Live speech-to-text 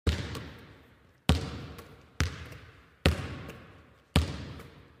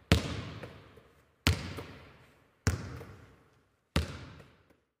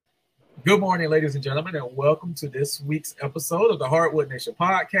Good morning, ladies and gentlemen, and welcome to this week's episode of the Hardwood Nation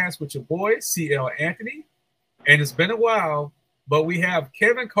podcast with your boy, CL Anthony. And it's been a while, but we have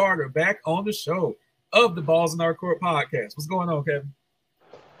Kevin Carter back on the show of the Balls in Our Court podcast. What's going on, Kevin?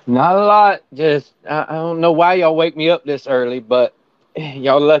 Not a lot. Just I don't know why y'all wake me up this early, but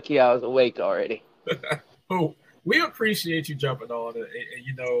y'all lucky I was awake already. Oh, we appreciate you jumping on. And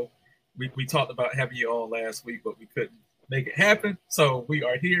you know, we talked about having you on last week, but we couldn't make it happen. So we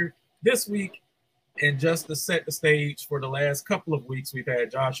are here this week. And just to set the stage for the last couple of weeks, we've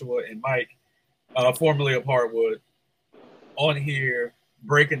had Joshua and Mike, formerly of Hardwood, on here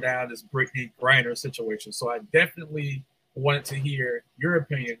breaking down this Brittney Griner situation. So I definitely wanted to hear your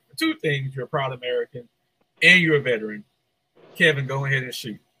opinion. Two things: you're a proud American and you're a veteran. Kevin, go ahead and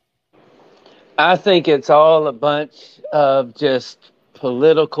shoot. I think it's all a bunch of just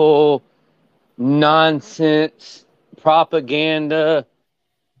political nonsense, propaganda,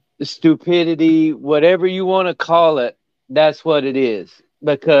 stupidity, whatever you want to call it. That's what it is.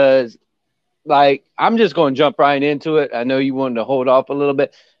 Because, I'm just going to jump right into it. I know you wanted to hold off a little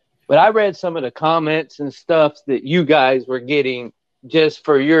bit, but I read some of the comments and stuff that you guys were getting just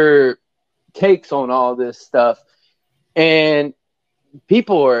for your takes on all this stuff. And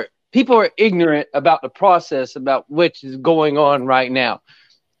people are ignorant about the process about which is going on right now.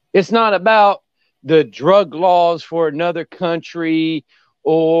 It's not about the drug laws for another country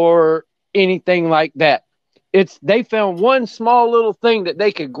or anything like that. They found one small little thing that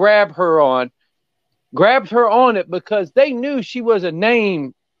they could grabbed her on it because they knew she was a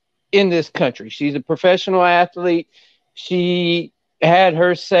name in this country. She's a professional athlete. She had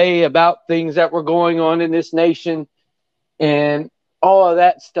her say about things that were going on in this nation and all of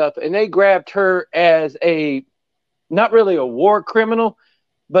that stuff. And they grabbed her as not really a war criminal,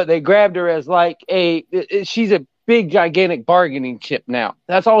 but they grabbed her as she's a big, gigantic bargaining chip now.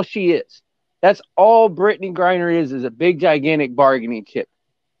 That's all she is. That's all Brittney Griner is a big, gigantic bargaining chip.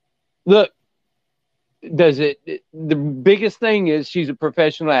 Look, the biggest thing is she's a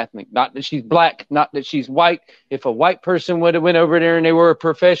professional athlete. Not that she's black, not that she's white. If a white person would have went over there and they were a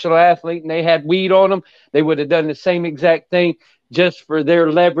professional athlete and they had weed on them, they would have done the same exact thing just for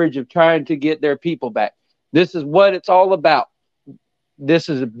their leverage of trying to get their people back. This is what it's all about. This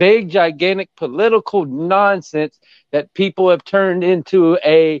is a big, gigantic political nonsense that people have turned into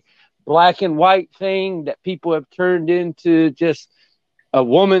a black and white thing, that people have turned into just a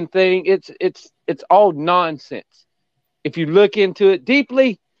woman thing. It's all nonsense. If you look into it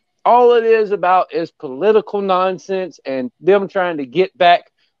deeply, all it is about is political nonsense and them trying to get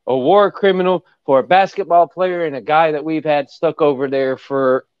back a war criminal for a basketball player and a guy that we've had stuck over there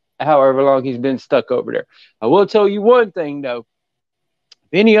for however long he's been stuck over there. I will tell you one thing, though.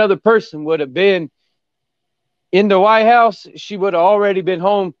 If any other person would have been in the White House, she would have already been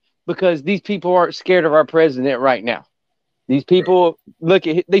home because these people aren't scared of our president right now. These people look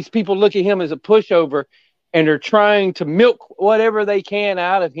at him as a pushover, and they're trying to milk whatever they can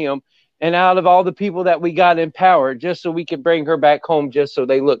out of him and out of all the people that we got in power just so we can bring her back home just so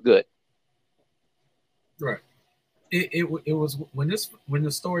they look good. Right. It was when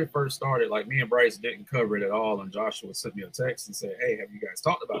the story first started, like me and Bryce didn't cover it at all, and Joshua sent me a text and said, "Hey, have you guys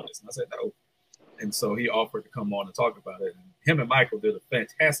talked about this?" And I said, "No." And so he offered to come on and talk about it. And him and Michael did a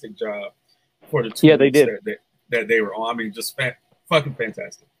fantastic job for the 2 weeks that they were on. I mean, just fucking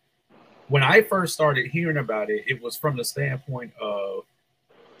fantastic. When I first started hearing about it, it was from the standpoint of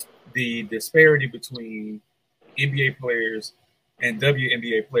the disparity between NBA players and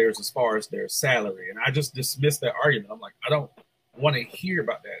WNBA players as far as their salary. And I just dismissed that argument. I'm like, I don't want to hear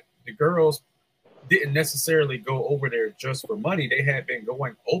about that. The girls didn't necessarily go over there just for money. They had been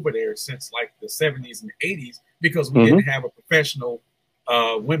going over there since like the 70s and 80s because we didn't have a professional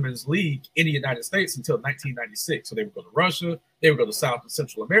women's league in the United States until 1996. So they would go to Russia, they would go to South and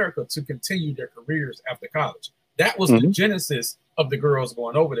Central America to continue their careers after college. That was the genesis of the girls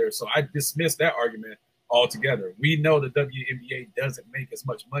going over there. So I dismissed that argument altogether. We know the WNBA doesn't make as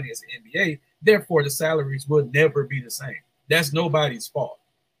much money as the NBA. Therefore, the salaries will never be the same. That's nobody's fault.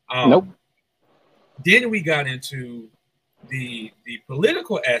 Nope. Then we got into the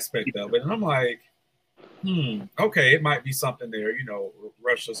political aspect of it. And I'm like, okay, it might be something there. You know,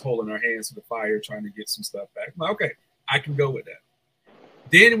 Russia's holding our hands to the fire, trying to get some stuff back. I'm like, okay, I can go with that.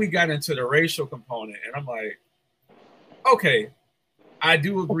 Then we got into the racial component. And I'm like, okay, I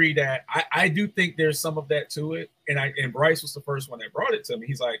do agree that I do think there's some of that to it. And Bryce was the first one that brought it to me.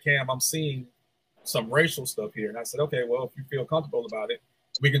 He's like, Cam, I'm seeing some racial stuff here. And I said, okay, well, if you feel comfortable about it,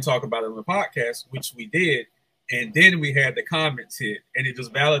 we can talk about it on the podcast, which we did. And then we had the comments hit, and it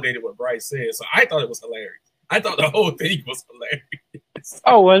just validated what Bryce said. So I thought it was hilarious. I thought the whole thing was hilarious.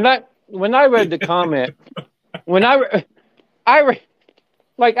 Oh, and when I read the comment, when I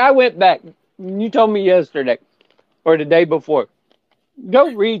went back. You told me yesterday or the day before,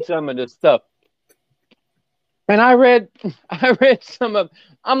 go read some of this stuff. And I read some of.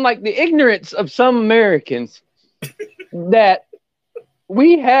 I'm like, the ignorance of some Americans that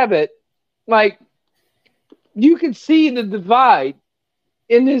we have it. Like, you can see the divide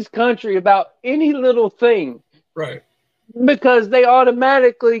in this country about any little thing, right? Because they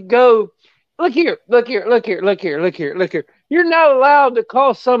automatically go, look here. You're not allowed to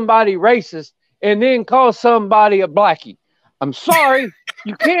call somebody racist and then call somebody a blackie. I'm sorry,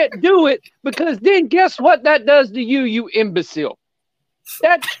 you can't do it, because then guess what that does to you, you imbecile?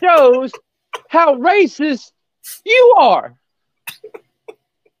 That shows how racist you are.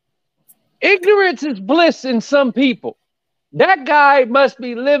 Ignorance is bliss in some people. That guy must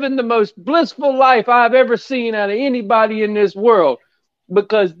be living the most blissful life I've ever seen out of anybody in this world,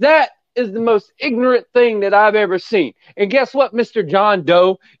 because that is the most ignorant thing that I've ever seen. And guess what, Mr. John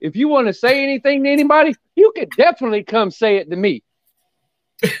Doe? If you want to say anything to anybody, you could definitely come say it to me.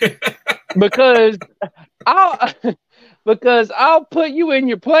 because I'll put you in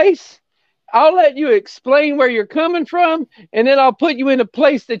your place. I'll let you explain where you're coming from, and then I'll put you in a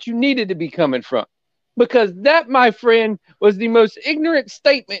place that you needed to be coming from. Because that, my friend, was the most ignorant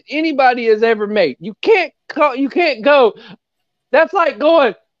statement anybody has ever made. You can't go. That's like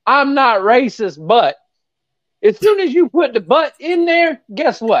going, I'm not racist, but as soon as you put the but in there,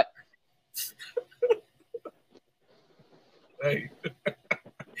 guess what? Hey.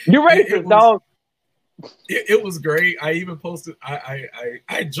 You're racist, dog. It was great. I even posted.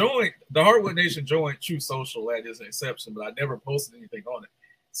 I joined the Hardwood Nation, joined True Social at his exception, but I never posted anything on it.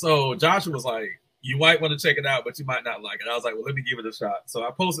 So Joshua was like, "You might want to check it out, but you might not like it." I was like, "Well, let me give it a shot." So I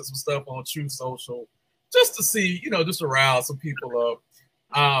posted some stuff on True Social just to see, just to rile some people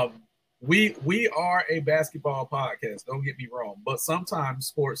up. We are a basketball podcast. Don't get me wrong, but sometimes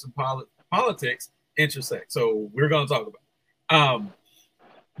sports and politics intersect. So we're going to talk about it.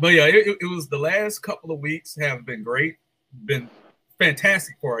 But yeah, it was the last couple of weeks have been great, been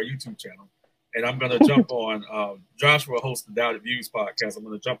fantastic for our YouTube channel. And I'm going to jump on, Joshua hosts the Doubted Views podcast. I'm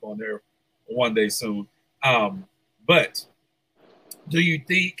going to jump on there one day soon. But do you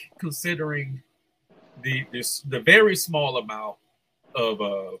think, considering the very small amount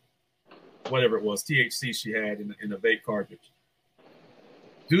of whatever it was, THC she had in the vape cartridge,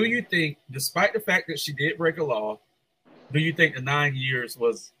 do you think, despite the fact that she did break a law, do you think the 9 years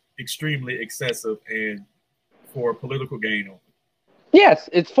was extremely excessive and for political gain only? Yes,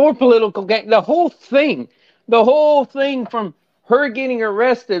 it's for political gain. The whole thing from her getting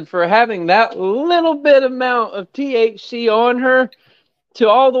arrested for having that little bit amount of THC on her to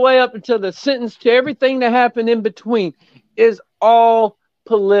all the way up until the sentence, to everything that happened in between, is all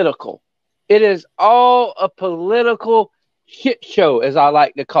political. It is all a political shit show, as I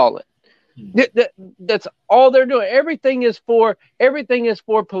like to call it. That's all they're doing. Everything is for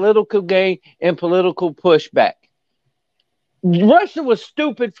political gain and political pushback. Russia was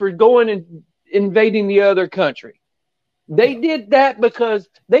stupid for going and invading the other country. They did that because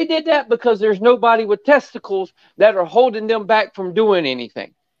there's nobody with testicles that are holding them back from doing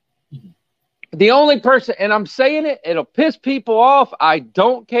anything. The only person, and I'm saying it, it'll piss people off. I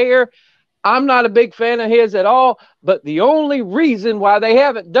don't care. I'm not a big fan of his at all, but the only reason why they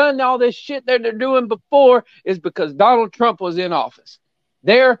haven't done all this shit that they're doing before is because Donald Trump was in office.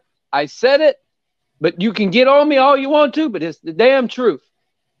 There, I said it, but you can get on me all you want to, but it's the damn truth.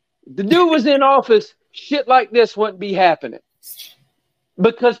 If the dude was in office, shit like this wouldn't be happening.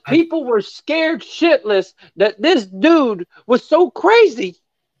 Because people were scared shitless that this dude was so crazy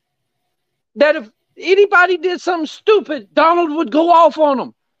that if anybody did something stupid, Donald would go off on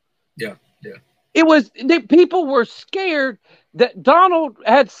them. Yeah. It was that people were scared that Donald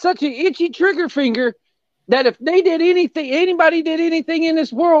had such an itchy trigger finger that if they did anything, anybody did anything in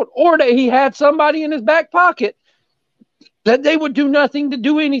this world, or that he had somebody in his back pocket, that they would do nothing to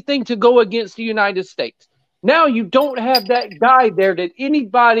do anything to go against the United States. Now you don't have that guy there that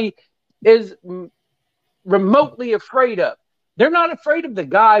anybody is remotely afraid of. They're not afraid of the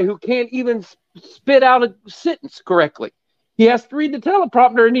guy who can't even spit out a sentence correctly. He has to read the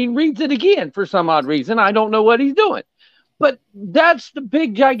teleprompter and he reads it again for some odd reason. I don't know what he's doing. But that's the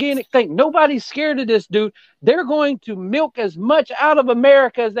big, gigantic thing. Nobody's scared of this dude. They're going to milk as much out of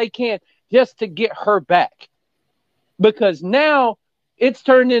America as they can just to get her back. Because now it's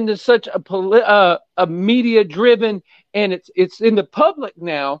turned into such a media-driven, and it's in the public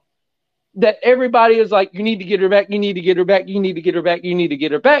now, that everybody is like, you need to get her back, you need to get her back, you need to get her back, you need to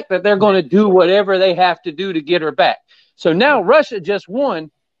get her back, that they're going to do whatever they have to do to get her back. So now Russia just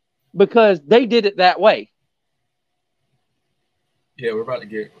won because they did it that way. Yeah, we're about to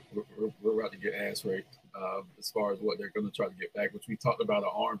get ass raped as far as what they're going to try to get back, which we talked about an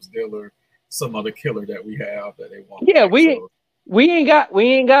arms dealer, some other killer that we have that they want Yeah, back. So we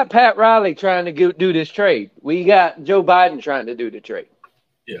ain't got Pat Riley trying to do this trade. We got Joe Biden trying to do the trade.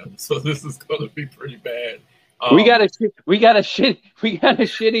 yeah, so this is going to be pretty bad. We got a shitty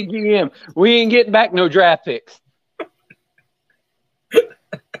GM. We ain't getting back no draft picks.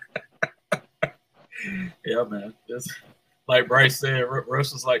 Yeah, man. This, like Bryce said,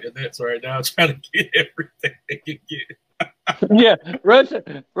 Russia's like the Nets right now, trying to get everything they can get. Yeah,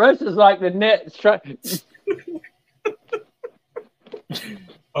 Russia's like the Nets.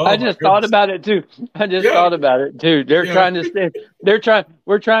 I just thought about it too. They're trying to stay.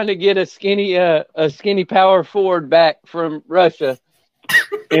 We're trying to get a skinny power forward back from Russia,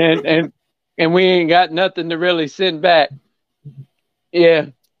 and we ain't got nothing to really send back. Yeah,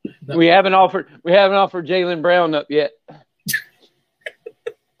 we haven't offered Jaylen Brown up yet.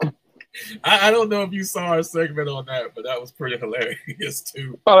 I don't know if you saw our segment on that, but that was pretty hilarious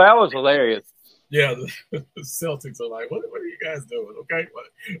too. Oh, that was hilarious. Yeah, the Celtics are like, what are you guys doing? Okay,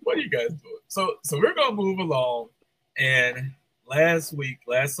 what are you guys doing? So we're gonna move along. And last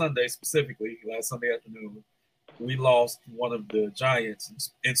Sunday afternoon, we lost one of the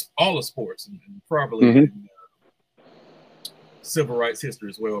giants in all the sports, and probably in civil rights history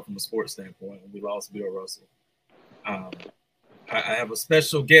as well from a sports standpoint. We lost Bill Russell. I have a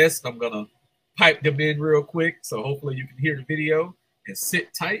special guest. I'm gonna pipe them in real quick, so hopefully you can hear the video and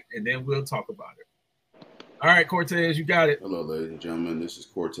sit tight, and then we'll talk about it. All right, Cortez, you got it. Hello, ladies and gentlemen. This is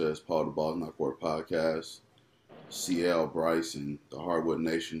Cortez, Paul the Ball Not Court Podcast. CL, Bryce, and the Hardwood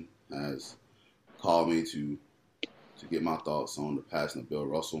Nation has called me to get my thoughts on the passing of Bill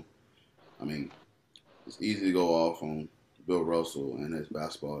Russell. I mean, it's easy to go off on Bill Russell and his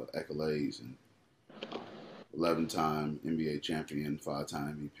basketball accolades and 11-time NBA champion,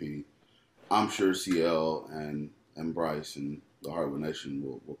 5-time MVP. I'm sure CL and Bryce and the Hardwood Nation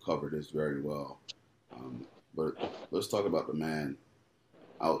will cover this very well. But let's talk about the man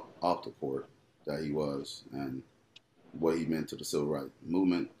off the court that he was and what he meant to the civil rights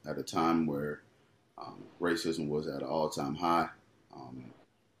movement at a time where racism was at an all-time high,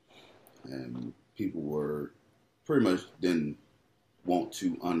 and people were pretty much didn't want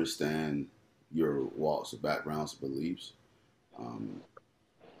to understand your walks, or backgrounds, or beliefs.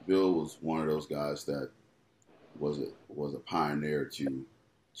 Bill was one of those guys that was a pioneer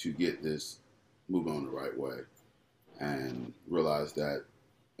to get this moving on the right way and realize that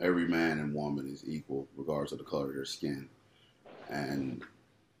every man and woman is equal regardless of the color of their skin. And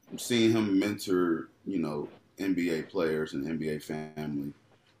seeing him mentor, NBA players and NBA family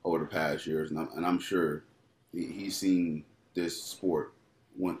over the past years, and I'm sure he's seen this sport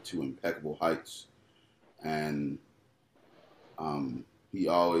went to impeccable heights, and he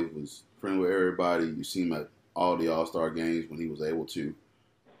always was friendly with everybody. You see him at all the All-Star games when he was able to.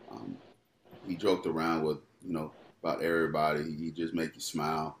 He joked around with, about everybody. He just make you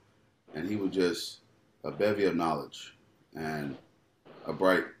smile. And he was just a bevy of knowledge and a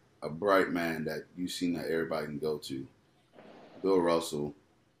bright man that you've seen that everybody can go to. Bill Russell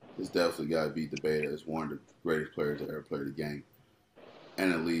has definitely got to be debated as one of the greatest players that ever played the game.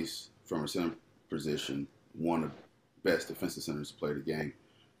 And at least from a center position, one of the best defensive centers to play the game.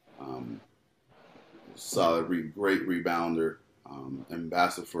 Solid, great rebounder,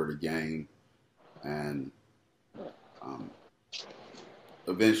 ambassador for the game, and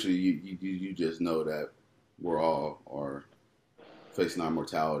eventually you just know that we're all are facing our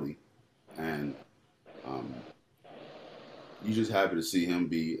mortality, and you're just happy to see him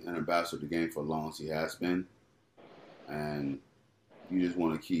be an ambassador to the game for as long as he has been, and you just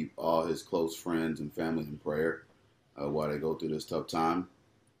want to keep all his close friends and family in prayer while they go through this tough time.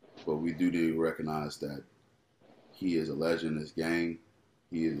 But we do need to recognize that he is a legend in this game.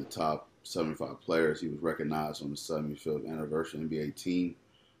 He is a top 75 players. He was recognized on the 75th anniversary NBA team.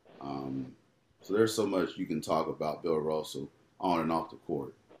 So there's so much you can talk about Bill Russell on and off the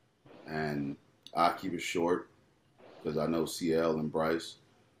court. And I'll keep it short because I know CL and Bryce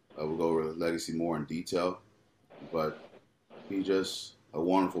will go over his legacy more in detail. But he's just a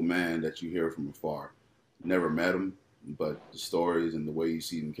wonderful man that you hear from afar. Never met him, but the stories and the way you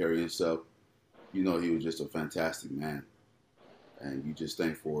see him carry himself, he was just a fantastic man. And you just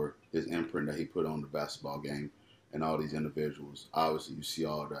thank for his imprint that he put on the basketball game and all these individuals. Obviously, you see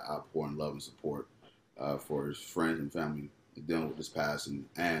all the outpouring love and support for his friends and family dealing with this passing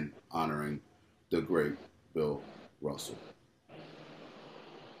and honoring the great Bill Russell.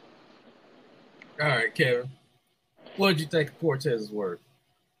 All right, Kevin. What did you think of Cortez's work?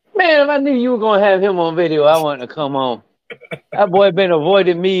 Man, if I knew you were going to have him on video, I wouldn't have come on. That boy been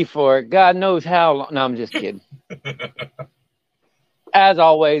avoiding me for God knows how long. No, I'm just kidding. As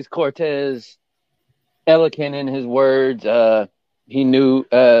always, Cortez, eloquent in his words. He knew,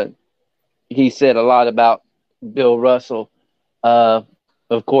 he said a lot about Bill Russell.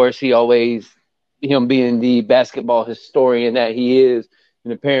 Of course, him being the basketball historian that he is,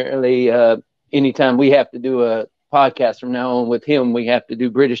 and apparently, anytime we have to do a podcast from now on with him, we have to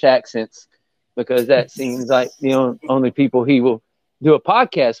do British accents because that seems like the only people he will do a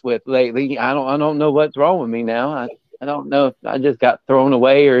podcast with lately. I don't know what's wrong with me now. I don't know if I just got thrown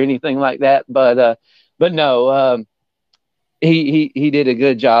away or anything like that, but no, he did a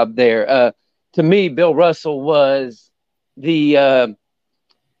good job there. To me, Bill Russell was the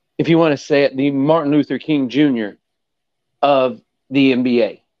if you want to say it, the Martin Luther King Jr. of the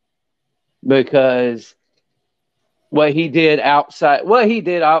NBA, because what he did outside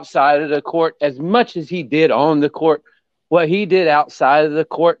of the court, as much as he did on the court, what he did outside of the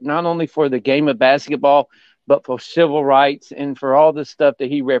court, not only for the game of basketball, but for civil rights and for all the stuff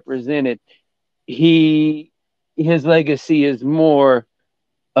that he represented, his legacy is more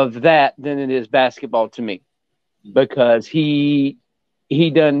of that than it is basketball to me, because he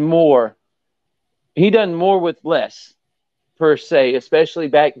done more with less, per se, especially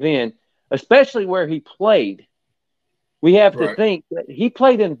back then, especially where he played. We have to think that he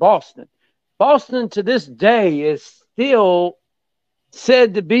played in Boston. Boston to this day is still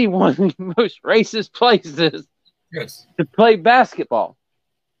said to be one of the most racist places to play basketball.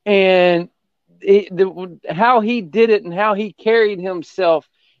 And how he did it and how he carried himself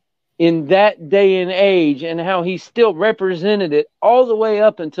in that day and age, and how he still represented it all the way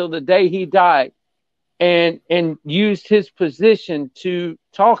up until the day he died, and used his position to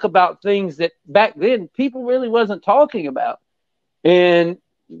talk about things that back then people really wasn't talking about, and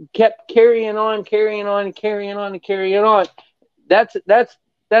kept carrying on. That's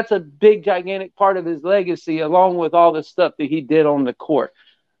a big, gigantic part of his legacy, along with all the stuff that he did on the court.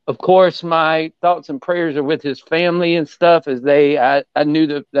 Of course, my thoughts and prayers are with his family and stuff, as I knew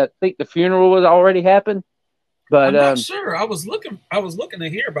that I think the funeral was already happened. But I'm not sure. I was looking to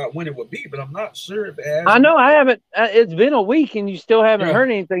hear about when it would be, but I'm not sure if it has. I know I haven't. It's been a week, and you still haven't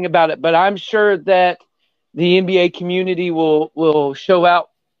heard anything about it. But I'm sure that the NBA community will show out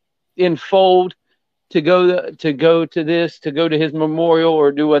in fold to go to his memorial,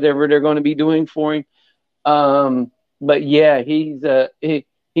 or do whatever they're going to be doing for him. But yeah, he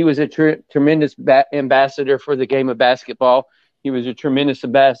was a tremendous ambassador for the game of basketball. He was a tremendous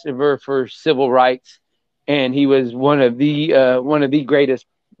ambassador for civil rights. And he was one of the greatest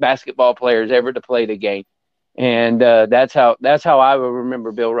basketball players ever to play the game, and that's how I would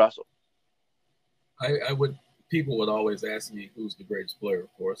remember Bill Russell. People would always ask me who's the greatest player,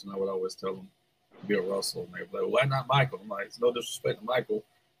 of course, and I would always tell them Bill Russell, and they'd be like, "Why not Michael?" I'm like, "It's no disrespect to Michael.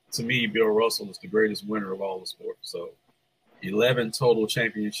 To me, Bill Russell is the greatest winner of all the sports." So, 11 total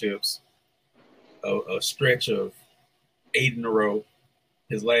championships, a stretch of 8 in a row.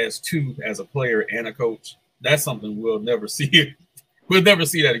 His last 2 as a player and a coach. That's something we'll never see. We'll never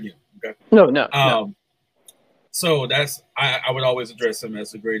see that again. Okay? No. So I would always address him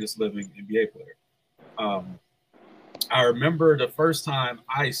as the greatest living NBA player. I remember the first time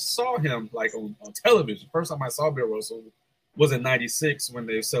I saw him on television. First time I saw Bill Russell was in '96 when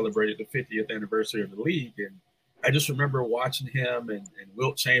they celebrated the 50th anniversary of the league, and I just remember watching him and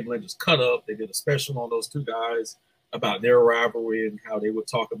Wilt Chamberlain just cut up. They did a special on those 2 guys about their rivalry and how they would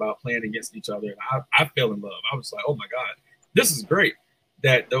talk about playing against each other. And I fell in love. I was like, oh my God, this is great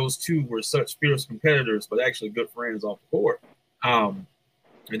that those 2 were such fierce competitors, but actually good friends off the court. And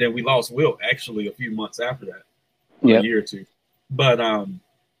then we lost Wilt actually a few months after that, a year or 2. But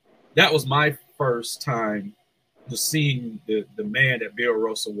that was my first time just seeing the man that Bill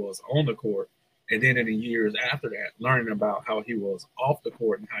Russell was on the court. And then in the years after that, learning about how he was off the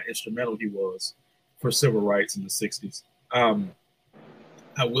court and how instrumental he was for civil rights in the 60s.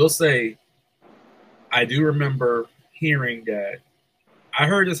 I will say, I do remember hearing that I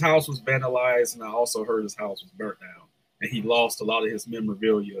heard his house was vandalized, and I also heard his house was burnt down, and he lost a lot of his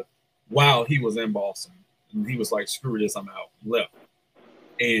memorabilia while he was in Boston. And he was like, screw this, I'm out, left.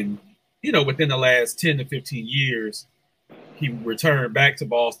 And, within the last 10 to 15 years, he returned back to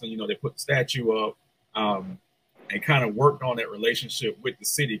Boston. They put the statue up, and kind of worked on that relationship with the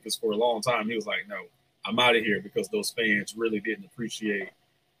city, because for a long time he was like, no, I'm out of here, because those fans really didn't appreciate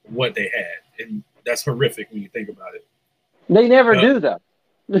what they had. And that's horrific when you think about it. They never do though.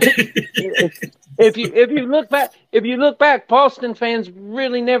 if you look back, Boston fans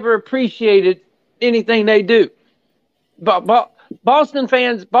really never appreciated anything they do. But Boston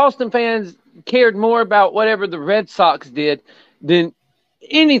fans cared more about whatever the Red Sox did than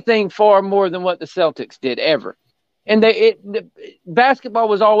anything, far more than what the Celtics did ever. And basketball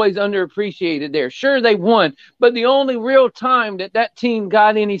was always underappreciated there. Sure, they won, but the only real time that team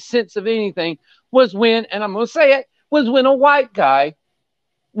got any sense of anything was when, and I'm going to say it, was when a white guy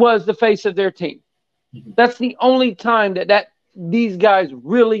was the face of their team. That's the only time that these guys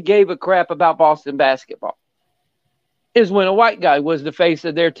really gave a crap about Boston basketball, is when a white guy was the face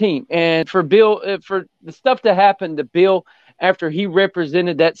of their team. And for Bill, for the stuff that happened to Bill after he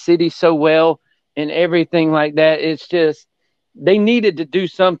represented that city so well and everything like that, it's just, they needed to do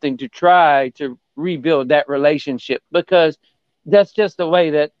something to try to rebuild that relationship, because that's just the way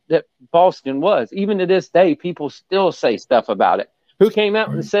that Boston was. Even to this day, people still say stuff about it. Who came out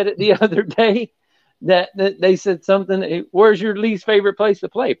and said it the other day? That they said something, where's your least favorite place to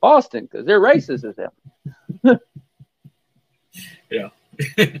play? Boston, because they're racist as hell. Yeah.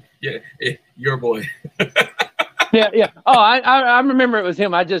 Yeah, your boy. Yeah. Oh, I remember it was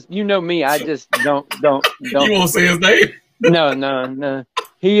him. I just, you know me, I just don't. You won't say his name? No.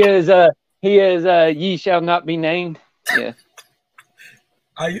 He is ye shall not be named. Yeah.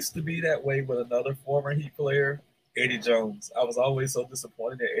 I used to be that way with another former Heat player, Eddie Jones. I was always so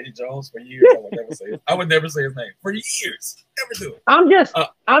disappointed at Eddie Jones for years. I would never say his name for years. Never do it.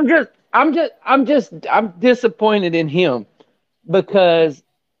 I'm disappointed in him, because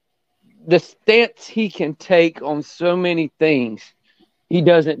the stance he can take on so many things, he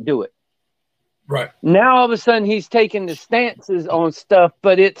doesn't do it. Right. Now all of a sudden he's taking the stances on stuff,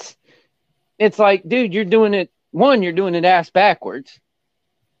 but it's like, dude, you're doing it. One, you're doing it ass backwards.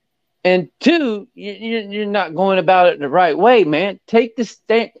 And two, you're not going about it the right way, man. Take the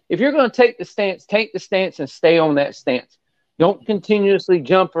stance. If you're going to take the stance and stay on that stance. Don't continuously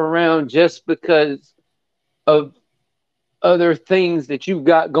jump around just because of other things that you've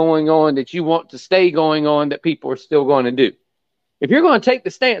got going on that you want to stay going on that people are still going to do. If you're going to take the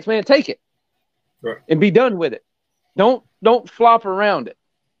stance, man, take it. Right. And be done with it. Don't flop around it.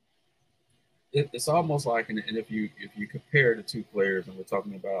 It's almost like, and if you compare the two players, and we're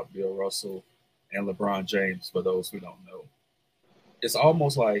talking about Bill Russell and LeBron James, for those who don't know, it's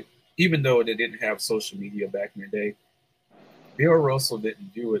almost like, even though they didn't have social media back in the day, Bill Russell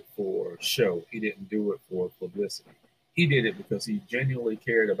didn't do it for show. He didn't do it for publicity. He did it because he genuinely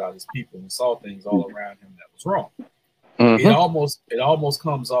cared about his people and saw things all around him that was wrong. Mm-hmm. It almost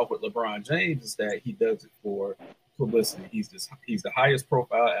comes off with LeBron James is that he does it for publicity. He's the highest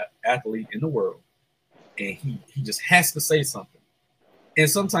profile athlete in the world, and he just has to say something. And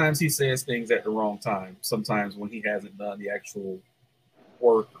sometimes he says things at the wrong time. Sometimes when he hasn't done the actual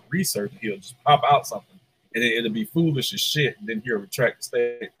work or research, he'll just pop out something, and it'll be foolish as shit, and then he'll retract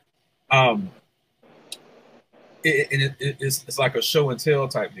the statement. It's like a show and tell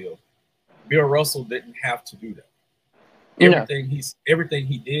type deal. Bill Russell didn't have to do that. Everything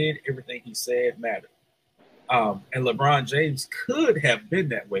he did, everything he said mattered. And LeBron James could have been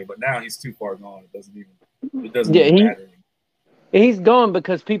that way, but now he's too far gone. It doesn't even matter. He's gone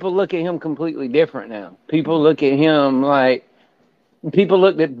because people look at him completely different now. People look at him like, people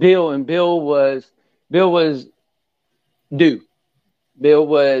looked at Bill, and Bill was do. Bill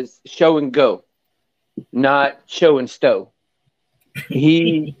was show and go, not show and stow.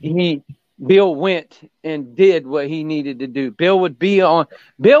 Bill went and did what he needed to do. Bill would be out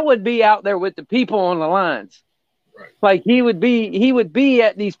there with the people on the lines. Right. Like he would be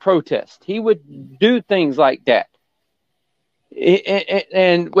at these protests. He would do things like that.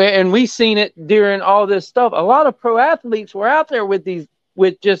 And we seen it during all this stuff. A lot of pro athletes were out there with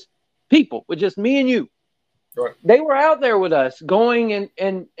just people, with just me and you. Right. They were out there with us, going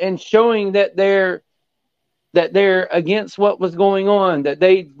and showing that they're against what was going on, that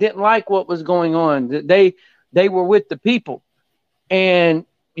they didn't like what was going on, that they were with the people. And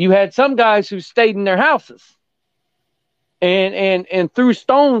you had some guys who stayed in their houses and threw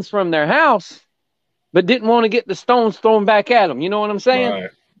stones from their house, but didn't want to get the stones thrown back at them. You know what I'm saying?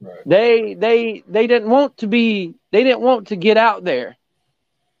 Right. They didn't want to get out there.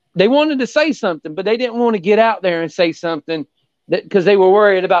 They wanted to say something, but they didn't want to get out there and say something because they were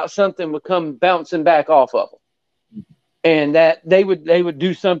worried about something would come bouncing back off of them. And that they would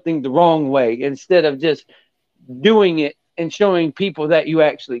do something the wrong way instead of just doing it and showing people that you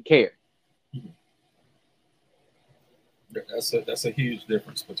actually care. That's a huge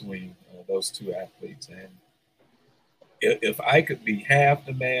difference between those two athletes. And if I could be half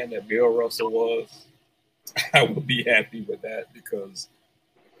the man that Bill Russell was, I would be happy with that, because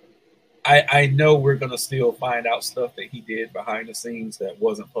I know we're going to still find out stuff that he did behind the scenes that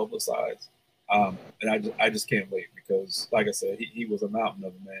wasn't publicized. And I just can't wait because, like I said, he was a mountain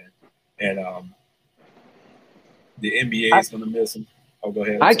of a man, and the NBA is going to miss him. Oh, go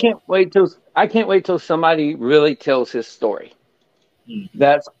ahead. I can't wait till somebody really tells his story.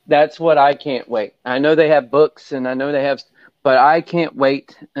 That's what I can't wait. I know they have books and I know they have, but I can't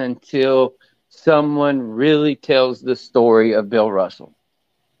wait until someone really tells the story of Bill Russell.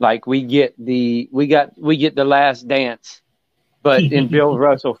 Like we get the Last Dance, but in Bill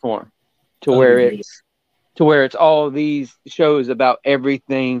Russell form, to where it's all these shows about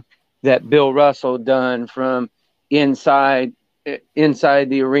everything that Bill Russell done from inside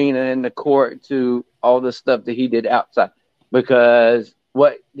the arena and the court to all the stuff that he did outside. Because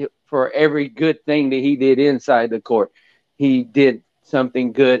for every good thing that he did inside the court, he did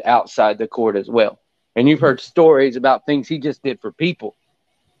something good outside the court as well. And you've heard stories about things he just did for people,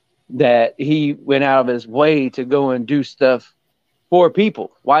 that he went out of his way to go and do stuff for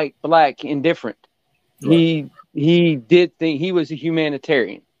people, white, black, indifferent. Right. He did think he was a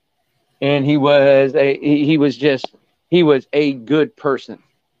humanitarian, and he was a good person,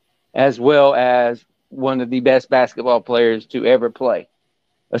 as well as one of the best basketball players to ever play,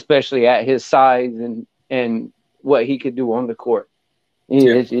 especially at his size and what he could do on the court. He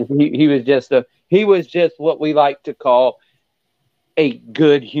was just what we like to call a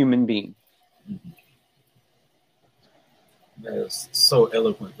good human being. That is so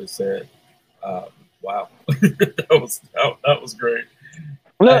eloquently said. Wow, that was great.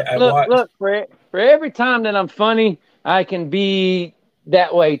 Look, for every time that I'm funny, I can be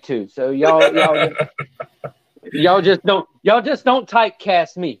that way too. So y'all just don't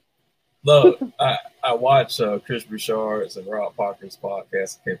typecast me. Look, I watch Chris Bouchard's and Rob Parker's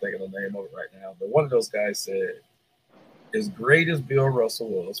podcast. I can't think of the name of it right now, but one of those guys said, as great as Bill Russell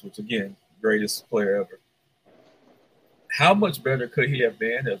was, which again, greatest player ever, how much better could he have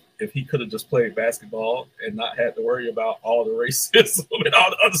been if he could have just played basketball and not had to worry about all the racism and all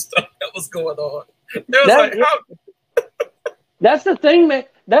the other stuff that was going on? That's the thing, man.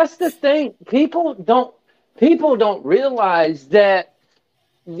 That's the thing. People don't realize that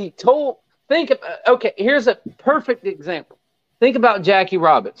here's a perfect example. Think about Jackie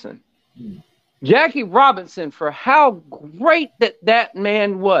Robinson. Jackie Robinson, for how great that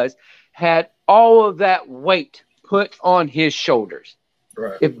man was, had all of that weight put on his shoulders.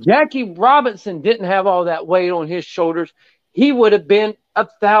 Right. If Jackie Robinson didn't have all that weight on his shoulders, he would have been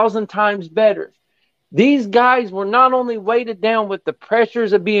 1,000 times better. These guys were not only weighted down with the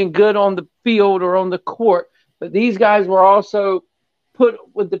pressures of being good on the field or on the court, but these guys were also put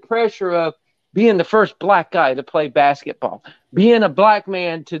with the pressure of being the first black guy to play basketball, being a black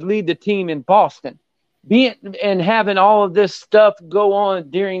man to lead the team in Boston, and having all of this stuff go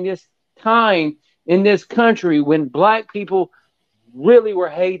on during this time in this country when black people really were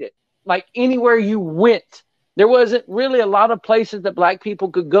hated. Like anywhere you went, there wasn't really a lot of places that black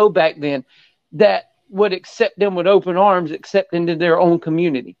people could go back then that would accept them with open arms, except into their own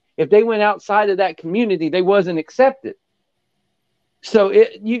community. If they went outside of that community, they wasn't accepted. So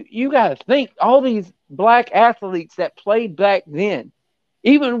you got to think, all these black athletes that played back then,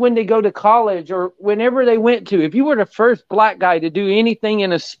 even when they go to college or whenever they went to, if you were the first black guy to do anything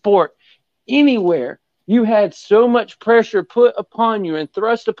in a sport anywhere, you had so much pressure put upon you and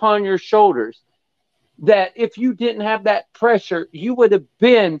thrust upon your shoulders that if you didn't have that pressure, you would have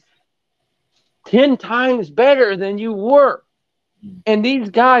been 10 times better than you were. And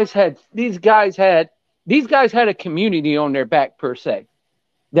these guys had a community on their back, per se,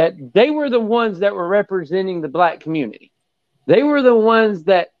 that they were the ones that were representing the black community. They were the ones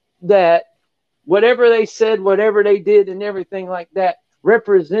that whatever they said, whatever they did and everything like that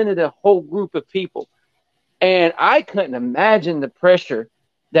represented a whole group of people. And I couldn't imagine the pressure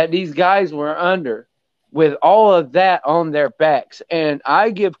that these guys were under with all of that on their backs. And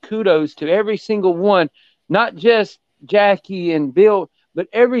I give kudos to every single one, not just Jackie and Bill, but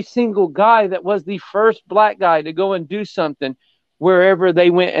every single guy that was the first black guy to go and do something wherever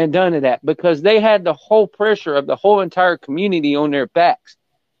they went and done it at, because they had the whole pressure of the whole entire community on their backs.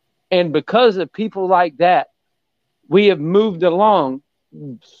 And because of people like that, we have moved along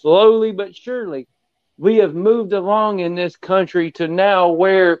slowly but surely. We have moved along in this country to now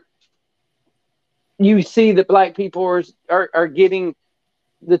where you see that black people are getting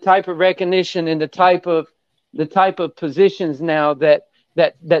the type of recognition and the type of positions now that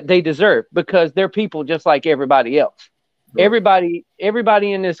they deserve, because they're people just like everybody else. Right.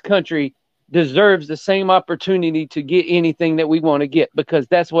 Everybody in this country deserves the same opportunity to get anything that we want to get, because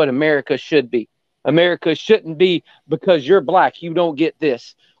that's what America should be. America shouldn't be because you're black, you don't get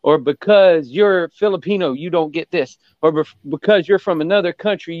this, or because you're Filipino, you don't get this, or because you're from another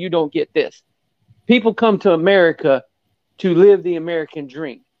country, you don't get this. People come to America to live the American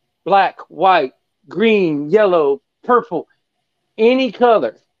dream. Black, white, green, yellow, purple, any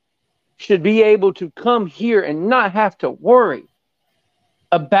color should be able to come here and not have to worry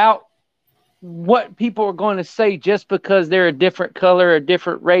about what people are going to say just because they're a different color, a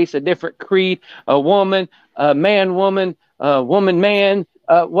different race, a different creed, a woman, a man, woman, man,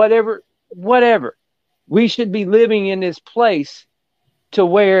 whatever. We should be living in this place to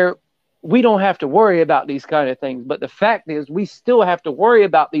where we don't have to worry about these kind of things. But the fact is, we still have to worry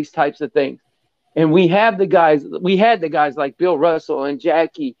about these types of things. And we had the guys like Bill Russell and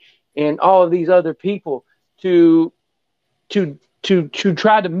Jackie and all of these other people to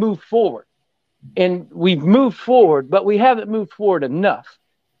try to move forward. And we've moved forward, but we haven't moved forward enough.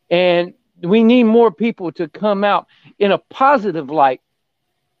 And we need more people to come out in a positive light,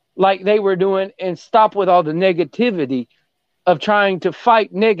 like they were doing, and stop with all the negativity of trying to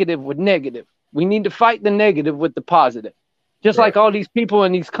fight negative with negative. We need to fight the negative with the positive. Just like all these people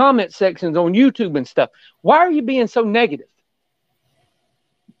in these comment sections on YouTube and stuff. Why are you being so negative?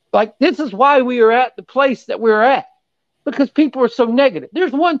 Like, this is why we are at the place that we're at. Because people are so negative.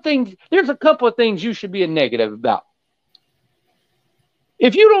 There's a couple of things you should be negative about.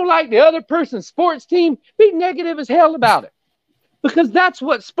 If you don't like the other person's sports team, be negative as hell about it. Because that's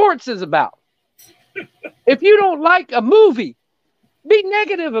what sports is about. If you don't like a movie, be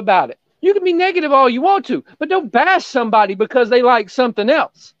negative about it. You can be negative all you want to, but don't bash somebody because they like something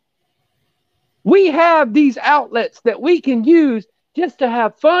else. We have these outlets that we can use just to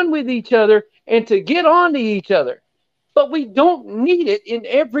have fun with each other and to get on to each other. But we don't need it in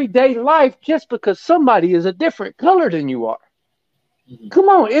everyday life just because somebody is a different color than you are. Mm-hmm. Come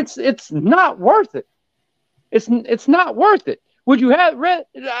on, it's not worth it. It's not worth it. Would you have?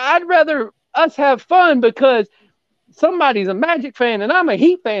 I'd rather us have fun because somebody's a Magic fan and I'm a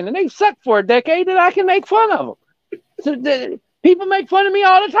Heat fan and they sucked for a decade and I can make fun of them. So people make fun of me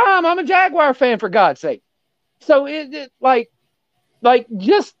all the time. I'm a Jaguar fan, for God's sake. So like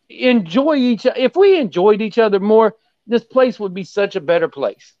just enjoy each other. If we enjoyed each other more, this place would be such a better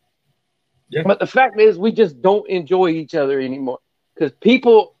place. Yeah. But the fact is, we just don't enjoy each other anymore because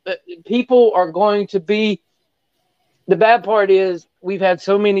people are going to be. The bad part is we had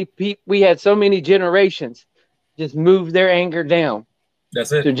so many generations just move their anger down.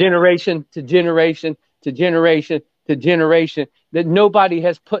 That's it. To generation to generation to generation to generation, that nobody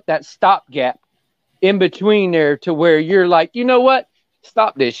has put that stopgap in between there to where you're like, you know what?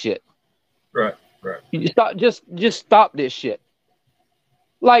 Stop this shit. Right. You stop, just stop this shit.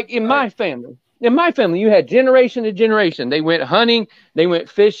 Like in my family, you had generation to generation. They went hunting, they went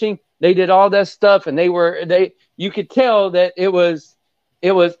fishing, they did all that stuff, and you could tell that it was.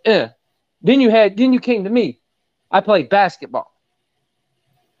 Then you came to me. I played basketball.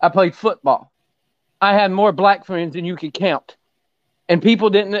 I played football. I had more black friends than you could count. And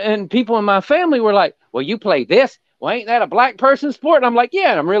people in my family were like, well, you play this? Well, ain't that a black person sport? And I'm like,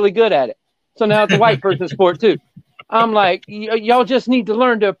 yeah, and I'm really good at it. So now it's a white person sport too. I'm like, y'all just need to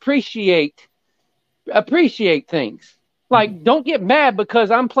learn to appreciate things. Like, don't get mad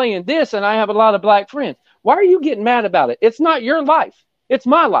because I'm playing this and I have a lot of black friends. Why are you getting mad about it? It's not your life. It's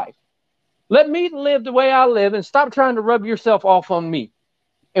my life. Let me live the way I live and stop trying to rub yourself off on me.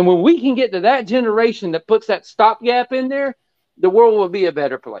 And when we can get to that generation that puts that stopgap in there, the world will be a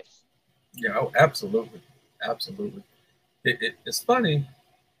better place. Yeah, oh, absolutely. Absolutely. It's funny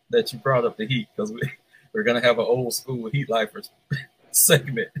that you brought up the Heat because we're going to have an old school Heat Lifers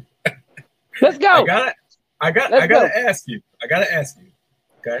segment. Let's go. I got to ask you.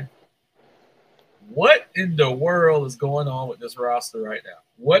 Okay. What in the world is going on with this roster right now?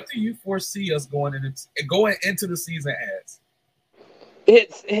 What do you foresee us going into the season as?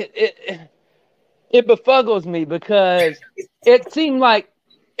 It befuggles me because it seemed like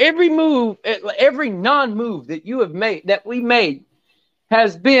every non-move that we made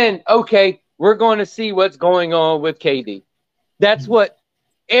has been, okay, we're going to see what's going on with KD. That's what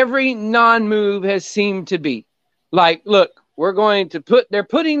every non-move has seemed to be. Like, look, they're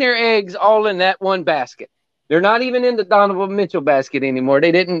putting their eggs all in that one basket. They're not even in the Donovan Mitchell basket anymore.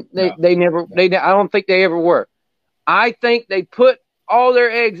 I don't think they ever were. I think they put all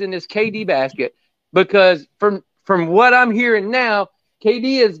their eggs in this KD basket because from what I'm hearing now,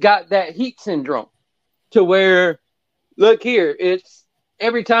 KD has got that Heat syndrome to where, look here, it's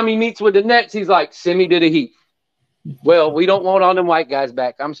every time he meets with the Nets, he's like, send me to the Heat. Well, we don't want all them white guys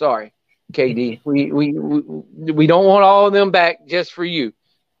back. I'm sorry, KD. We don't want all of them back just for you.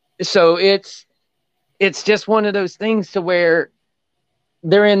 So it's just one of those things to where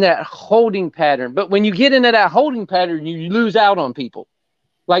they're in that holding pattern. But when you get into that holding pattern, you lose out on people.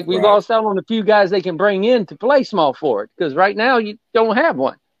 Like we lost out on a few guys they can bring in to play small forward because right now you don't have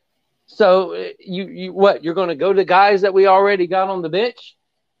one. So you what? You're going to go to guys that we already got on the bench?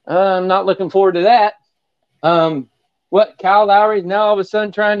 I'm not looking forward to that. What? Kyle Lowry's now all of a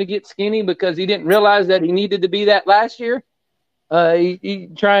sudden trying to get skinny because he didn't realize that he needed to be that last year. He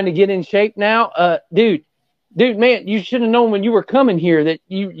trying to get in shape now. Dude, man, you should have known when you were coming here that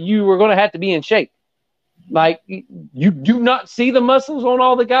you were going to have to be in shape. Like, you do not see the muscles on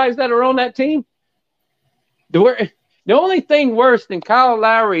all the guys that are on that team. The only thing worse than Kyle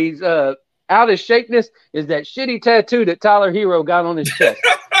Lowry's out of shapeness is that shitty tattoo that Tyler Hero got on his chest.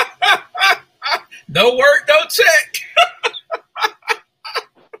 No work, no check.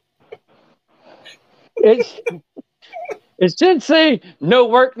 It should say no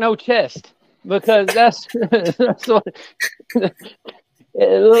work, no chest, because that's what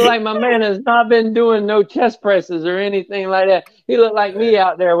it looked like. My man has not been doing no chest presses or anything like that. He looked like me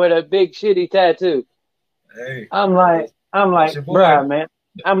out there with a big shitty tattoo. Hey, I'm like, bruh, man.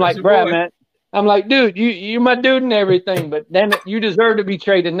 I'm like, dude, you're my dude and everything, but damn it, you deserve to be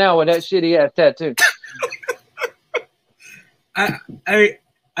traded now with that shitty ass tattoo.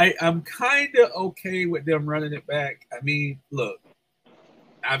 I'm kind of okay with them running it back. I mean, look,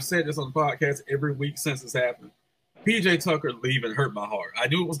 I've said this on the podcast every week since it's happened. PJ Tucker leaving hurt my heart. I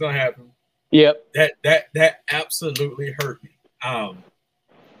knew it was going to happen. Yep. That absolutely hurt me.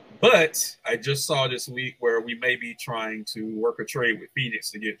 But I just saw this week where we may be trying to work a trade with Phoenix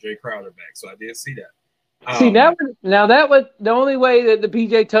to get Jay Crowder back. So I did see that. That was the only way that the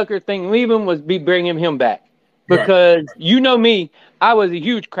PJ Tucker thing leaving was bringing him back. Because you know me, I was a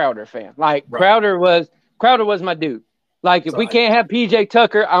huge Crowder fan. Like Crowder was my dude. Like if we can't have PJ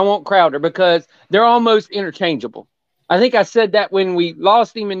Tucker, I want Crowder because they're almost interchangeable. I think I said that when we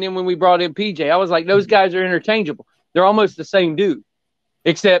lost him and then when we brought in PJ, I was like, those guys are interchangeable. They're almost the same dude,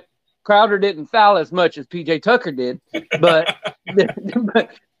 except Crowder didn't foul as much as PJ Tucker did. But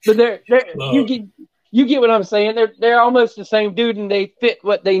they're you get what I'm saying. They're almost the same dude and they fit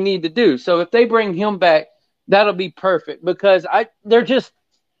what they need to do. So if they bring him back, that'll be perfect because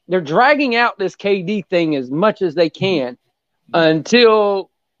they're dragging out this KD thing as much as they can until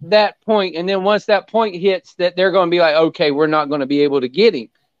that point. And then once that point hits that they're going to be like, okay, we're not going to be able to get him.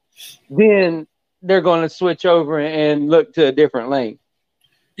 Then they're going to switch over and look to a different lane.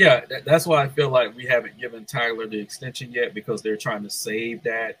 Yeah, that's why I feel like we haven't given Tyler the extension yet because they're trying to save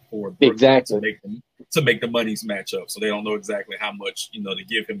that for Brooklyn to make the monies match up. So they don't know exactly how much, to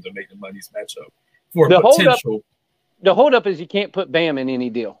give him to make the monies match up. For the holdup is you can't put Bam in any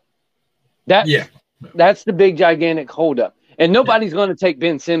deal. That's the big gigantic holdup, and nobody's going to take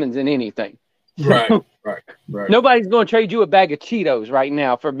Ben Simmons in anything. Right. Nobody's going to trade you a bag of Cheetos right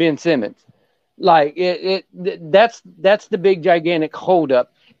now for Ben Simmons. Like that's the big gigantic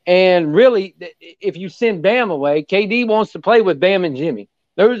holdup. And really, if you send Bam away, KD wants to play with Bam and Jimmy.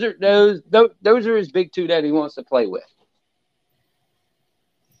 Those are his big two that he wants to play with.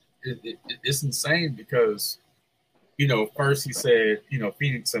 It's insane because, first he said,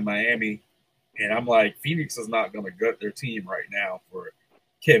 Phoenix and Miami. And I'm like, Phoenix is not going to gut their team right now for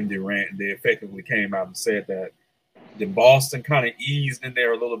Kevin Durant. And they effectively came out and said that. Then Boston kind of eased in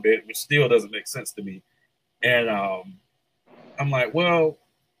there a little bit, which still doesn't make sense to me. And I'm like, well,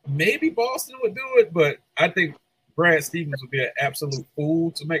 maybe Boston would do it, but I think Brad Stevens would be an absolute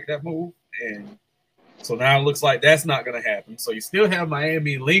fool to make that move. And so now it looks like that's not going to happen. So you still have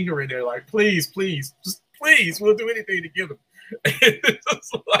Miami lingering there like, please, just please, we'll do anything to get them.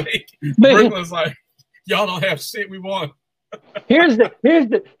 It's like Brooklyn's like, y'all don't have shit we want. Here's the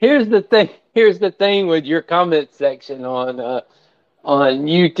thing with your comment section on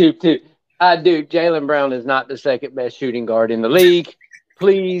YouTube too. Dude, Jaylen Brown is not the second best shooting guard in the league.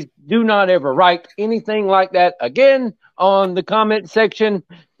 Please do not ever write anything like that again on the comment section.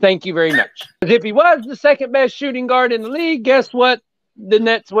 Thank you very much. Because if he was the second best shooting guard in the league, guess what the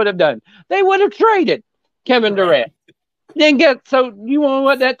Nets would have done? They would have traded Kevin Durant. So you know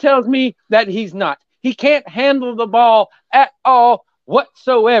what that tells me? That he's not. He can't handle the ball at all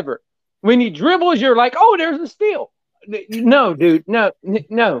whatsoever. When he dribbles, you're like, oh, there's a steal. No, dude. No.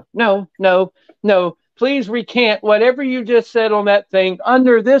 Please recant whatever you just said on that thing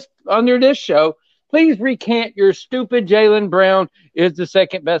under this show. Please recant your stupid Jaylen Brown is the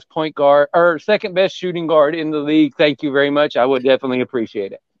second best point guard or second best shooting guard in the league. Thank you very much. I would definitely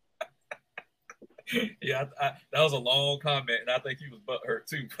appreciate it. Yeah, that was a long comment, and I think he was butthurt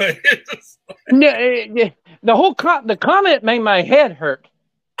too. But the comment made my head hurt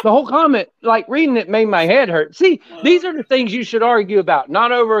The whole comment, like reading it, made my head hurt. See, these are the things you should argue about,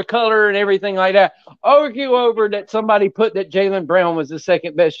 not over color and everything like that. Argue over that somebody put that Jaylen Brown was the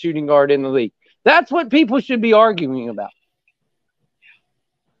second best shooting guard in the league. That's what people should be arguing about.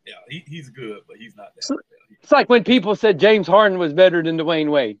 Yeah, he's good, but he's not that. It's like when people said James Harden was better than Dwayne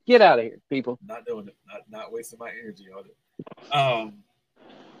Wade. Get out of here, people. Not doing it. Not wasting my energy on it.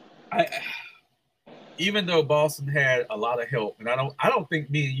 Even though Boston had a lot of help, and I don't think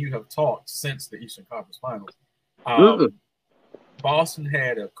me and you have talked since the Eastern Conference Finals. Boston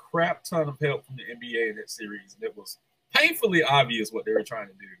had a crap ton of help from the NBA in that series, and it was painfully obvious what they were trying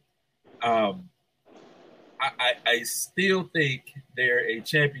to do. I still think they're a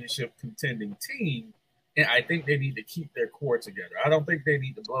championship contending team, and I think they need to keep their core together. I don't think they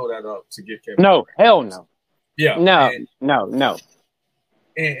need to blow that up to get Kevin. No, hell no. Yeah. No.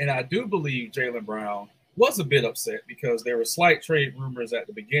 And I do believe Jaylen Brown was a bit upset because there were slight trade rumors at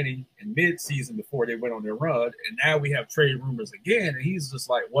the beginning and mid-season before they went on their run, and now we have trade rumors again, and he's just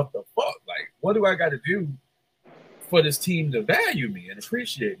like, what the fuck? Like, what do I got to do for this team to value me and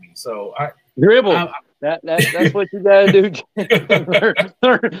appreciate me? So dribble. That's what you got to do.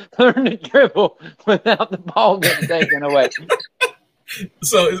 learn to dribble without the ball getting taken away.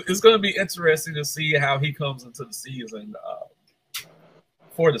 So it's going to be interesting to see how he comes into the season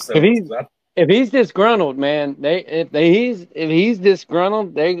for the Celtics. If he's disgruntled, man, if he's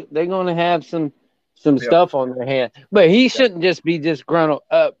disgruntled, they're going to have some stuff on their hand. But he shouldn't just be disgruntled.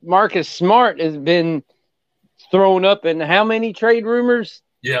 Marcus Smart has been thrown up in how many trade rumors?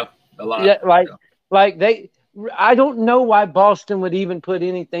 Yeah, a lot. Yeah, I don't know why Boston would even put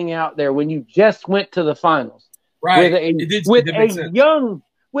anything out there when you just went to the finals. Right. With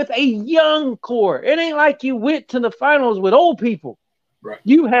a young core. It ain't like you went to the finals with old people. Right.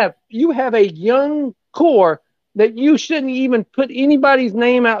 You have a young core that you shouldn't even put anybody's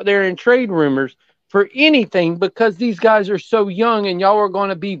name out there in trade rumors for anything because these guys are so young and y'all are going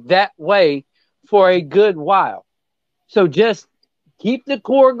to be that way for a good while. So just keep the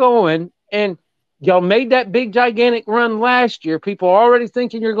core going, and y'all made that big gigantic run last year. People are already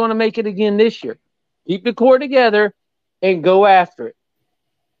thinking you're going to make it again this year. Keep the core together and go after it.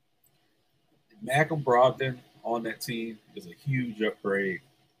 Malcolm Brogdon on that team is a huge upgrade.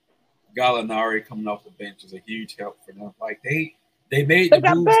 Gallinari coming off the bench is a huge help for them. Like they made the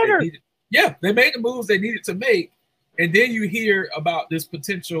moves they needed. Yeah, they made the moves they needed to make. And then you hear about this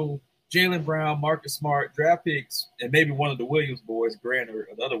potential Jaylen Brown, Marcus Smart draft picks, and maybe one of the Williams boys, Griner or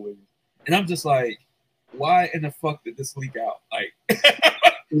the other Williams. And I'm just like, why in the fuck did this leak out? Like,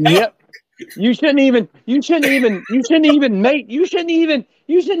 yep. You shouldn't even made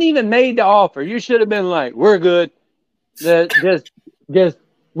the offer. You should have been like, we're good. Just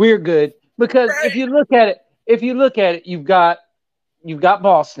we're good. Because right. if you look at it, you've got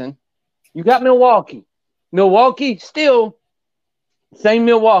Boston, you got Milwaukee. Milwaukee still same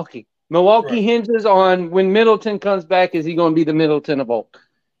Milwaukee. Milwaukee right. hinges on when Middleton comes back, is he going to be the Middleton of old?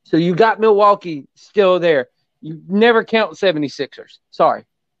 So you got Milwaukee still there. You never count 76ers. Sorry.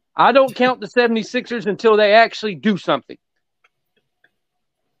 I don't count the 76ers until they actually do something.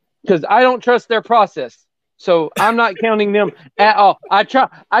 Because I don't trust their process. So I'm not counting them at all. I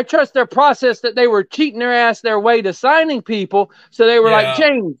trust their process that they were cheating their way to signing people. So they were like,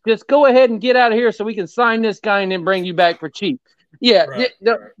 James, just go ahead and get out of here so we can sign this guy and then bring you back for cheap. Yeah, right.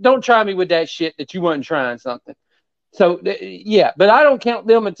 Don't try me with that shit that you wasn't trying something. So, yeah, but I don't count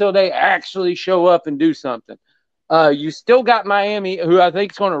them until they actually show up and do something. You still got Miami, who I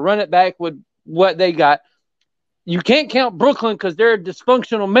think is going to run it back with what they got. You can't count Brooklyn because they're a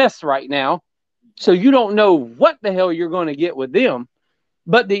dysfunctional mess right now. So you don't know what the hell you're going to get with them.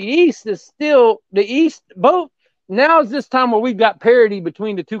 But the East is still – the East – both – now is this time where we've got parity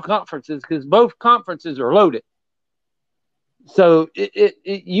between the two conferences because both conferences are loaded. So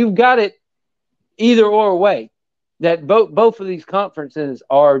you've got it either or way that both of these conferences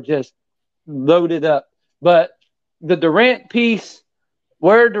are just loaded up. But the Durant piece,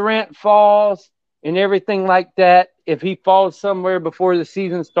 where Durant falls and everything like that, if he falls somewhere before the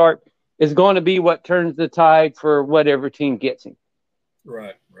season starts, is going to be what turns the tide for whatever team gets him.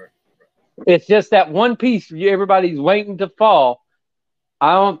 Right. It's just that one piece everybody's waiting to fall.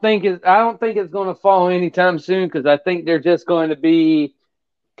 I don't think it's going to fall anytime soon because I think they're just going to be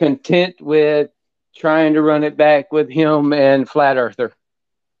content with trying to run it back with him and Flat Earther.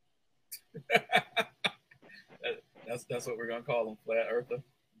 That's what we're going to call him, Flat Earther.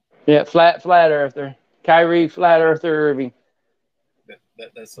 Yeah, Flat Earther. Kyrie, Flat Earther Irving.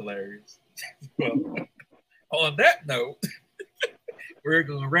 That's hilarious. Well, on that note, we're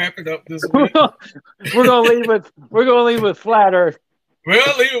going to wrap it up this week. We're going to leave with Flat Earth.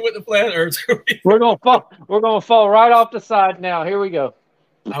 We'll leave it with the flat earth. We're gonna fall right off the side now. Here we go.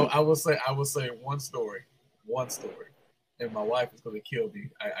 I will say one story, and my wife is going to kill me.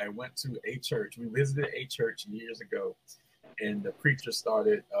 I went to a church. We visited a church years ago, and the preacher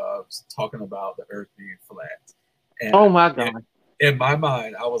started talking about the earth being flat. And oh my God! In my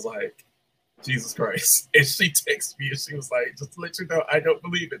mind, I was like, Jesus Christ. And she texted me and she was like, just to let you know, I don't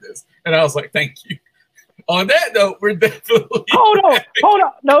believe in this. And I was like, thank you. On that note, we're definitely. Hold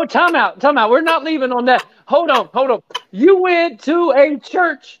on. No, time out. We're not leaving on that. Hold on. You went to a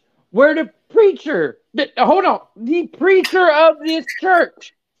church where the preacher, the preacher of this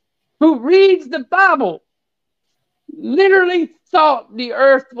church who reads the Bible literally thought the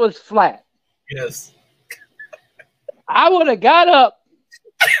earth was flat. Yes. I would have got up.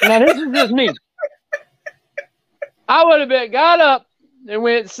 Now, this is just me. I would have got up and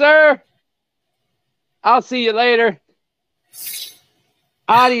went, sir, I'll see you later.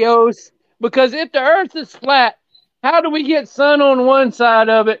 Adios. Because if the earth is flat, how do we get sun on one side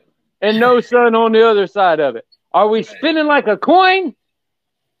of it and no sun on the other side of it? Are we spinning like a coin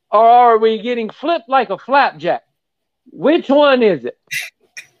or are we getting flipped like a flapjack? Which one is it?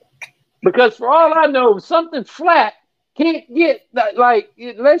 Because for all I know, something flat can't get that, like,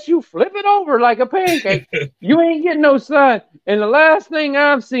 unless you flip it over like a pancake, you ain't getting no sun. And the last thing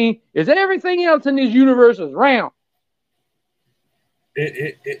I've seen is everything else in this universe is round.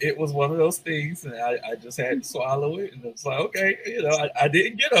 It was one of those things, and I just had to swallow it. And it's like, okay, I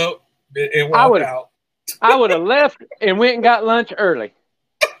didn't get up and walk out. I would have left and went and got lunch early.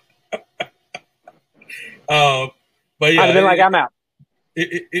 But yeah, I'd have been like, I'm out.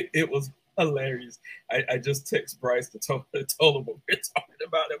 It was hilarious. I just text Bryce to told him what we're talking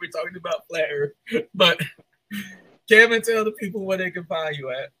about. That we're talking about flat earth. But Kevin, tell the people where they can find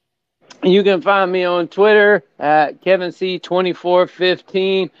you at. You can find me on Twitter at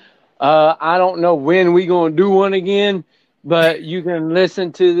KevinC2415. I don't know when we're going to do one again, but you can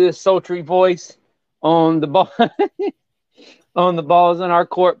listen to this sultry voice on the ball, on the Balls in Our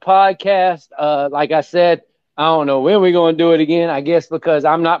Court podcast. Like I said, I don't know when we're going to do it again. I guess because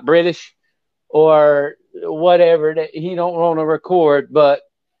I'm not British or whatever, that he don't want to record, but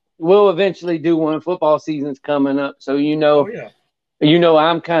we'll eventually do one. Football season's coming up, so I'm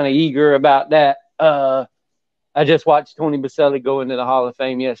kind of eager about that. I just watched Tony Baselli go into the Hall of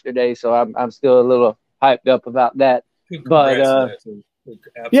Fame yesterday, so I'm still a little hyped up about that. But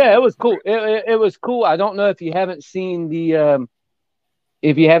yeah, it was cool. It was cool. I don't know if you haven't seen the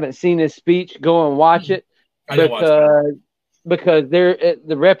his speech, go and watch it because the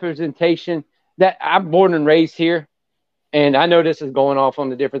representation that I'm born and raised here, and I know this is going off on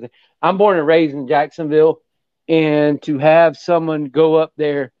the different thing. I'm born and raised in Jacksonville. And to have someone go up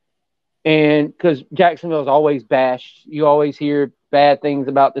there, and because Jacksonville is always bashed, you always hear bad things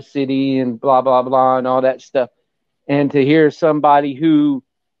about the city and blah, blah, blah, and all that stuff. And to hear somebody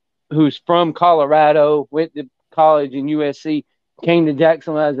who's from Colorado, went to college in USC, came to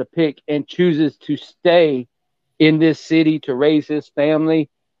Jacksonville as a pick and chooses to stay in this city to raise his family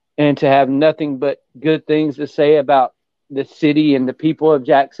and to have nothing but good things to say about the city and the people of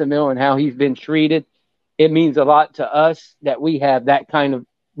Jacksonville and how he's been treated. It means a lot to us that we have that kind of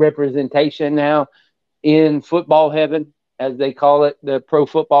representation now in football heaven, as they call it, the Pro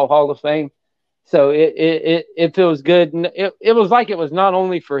Football Hall of Fame. So it feels good. And it was like it was not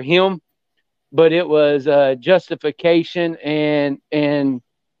only for him, but it was justification and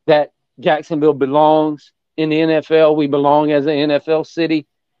that Jacksonville belongs in the NFL. We belong as an NFL city,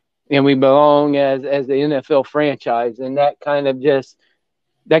 and we belong as the NFL franchise. And that kind of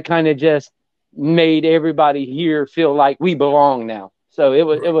just made everybody here feel like we belong now. So it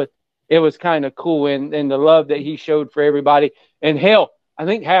was kind of cool, and the love that he showed for everybody. And hell, I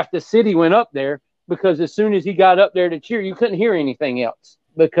think half the city went up there because as soon as he got up there to cheer, you couldn't hear anything else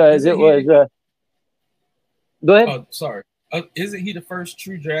because it was. Go ahead. Oh, sorry. Isn't he the first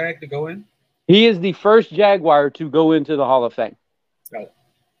true Jag to go in? He is the first Jaguar to go into the Hall of Fame. Got it.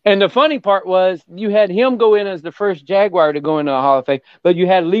 And the funny part was you had him go in as the first Jaguar to go into the Hall of Fame, but you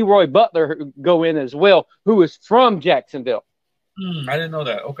had Leroy Butler go in as well, who was from Jacksonville. I didn't know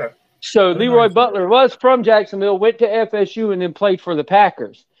that. Okay. So Leroy Butler was from Jacksonville, went to FSU, and then played for the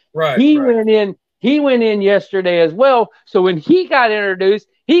Packers. Right. He went in yesterday as well. So when he got introduced,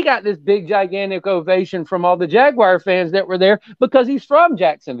 he got this big, gigantic ovation from all the Jaguar fans that were there because he's from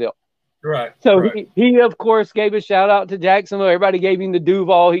Jacksonville. Right. So he of course gave a shout out to Jacksonville. Everybody gave him the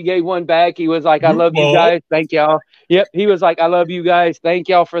Duval. He gave one back. He was like, I love you guys. Thank y'all. Yep. He was like, I love you guys. Thank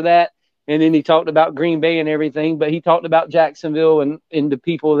y'all for that. And then he talked about Green Bay and everything, but he talked about Jacksonville and the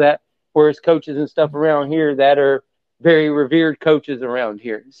people that were his coaches and stuff around here that very revered coaches around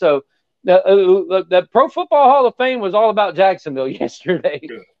here. So the Pro Football Hall of Fame was all about Jacksonville yesterday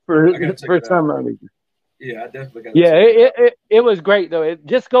for some reason. Yeah, I definitely got. Yeah, it was great though.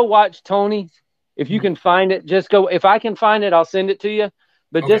 Just go watch Tony's. If you can find it, just go. If I can find it, I'll send it to you.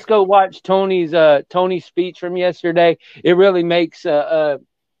 But just go watch Tony's speech from yesterday. It really makes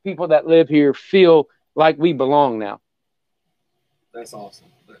people that live here feel like we belong now. That's awesome.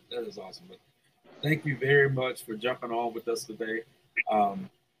 That is awesome. But thank you very much for jumping on with us today.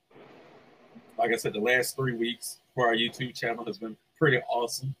 Like I said, the last 3 weeks for our YouTube channel has been pretty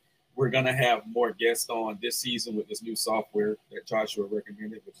awesome. We're going to have more guests on this season with this new software that Joshua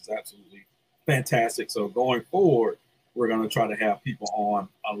recommended, which is absolutely fantastic. So going forward, we're going to try to have people on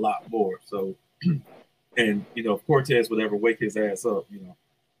a lot more. So, and, you know, if Cortez would ever wake his ass up, you know.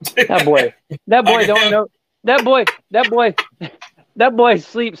 That boy don't know. That boy's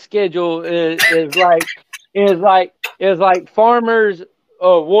sleep schedule is like farmers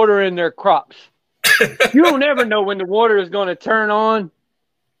watering their crops. You don't ever know when the water is going to turn on.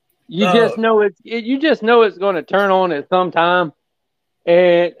 You just know it's going to turn on at some time,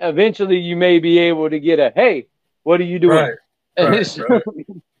 and eventually you may be able to get a hey, what are you doing? Right. It's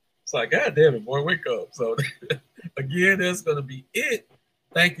like, God damn it, boy, wake up. So again, that's going to be it.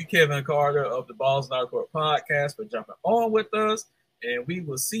 Thank you, Kevin Carter of the Balls in Our Court podcast, for jumping on with us, and we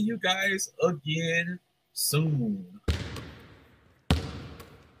will see you guys again soon.